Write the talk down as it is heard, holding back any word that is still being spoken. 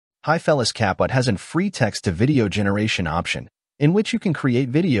Hi fellas, CapCut has a free text-to-video generation option, in which you can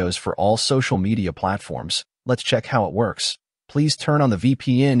create videos for all social media platforms. Let's check how it works. Please turn on the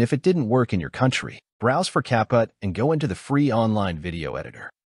VPN if it didn't work in your country. Browse for CapCut and go into the free online video editor.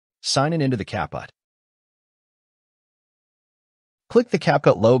 Sign in into the CapCut. Click the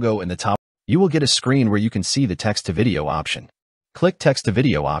CapCut logo in the top. You will get a screen where you can see the text-to-video option. Click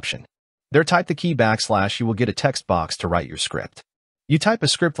text-to-video option. There type the key // you will get a text box to write your script. You type a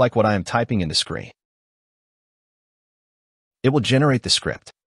script like what I am typing in the screen. It will generate the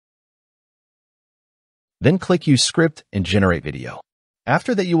script. Then click Use Script and Generate Video.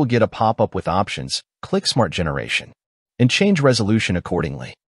 After that, you will get a pop-up with options. Click Smart Generation and change resolution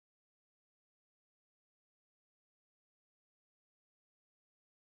accordingly.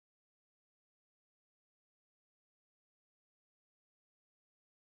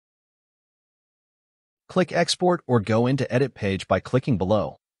 Click Export or go into Edit page by clicking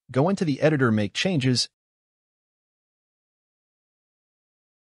below. Go into the editor, make changes,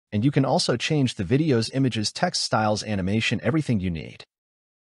 and you can also change the videos, images, text styles, animation, everything you need.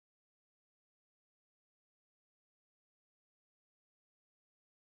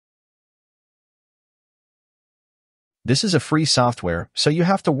 This is a free software, so you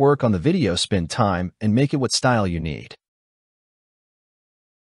have to work on the video, spend time, and make it what style you need.